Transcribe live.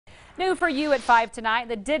New for you at 5 tonight,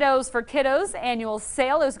 the Dittos for Kiddos annual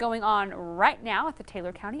sale is going on right now at the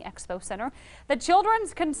Taylor County Expo Center. The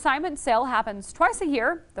children's consignment sale happens twice a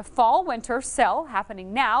year. The fall-winter sale,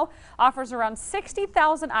 happening now, offers around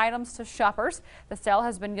 60,000 items to shoppers. The sale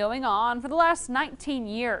has been going on for the last 19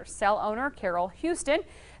 years. Sale owner Carol Houston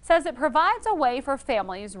says it provides a way for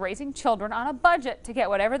families raising children on a budget to get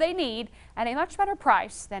whatever they need at a much better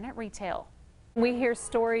price than at retail. We hear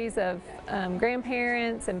stories of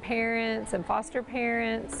grandparents and parents and foster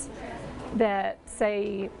parents that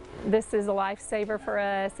say this is a lifesaver for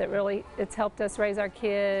us. It's helped us raise our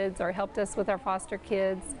kids or helped us with our foster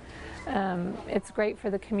kids. It's great for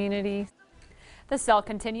the community. The sale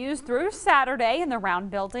continues through Saturday in the Round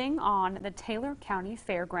Building on the Taylor County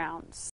Fairgrounds.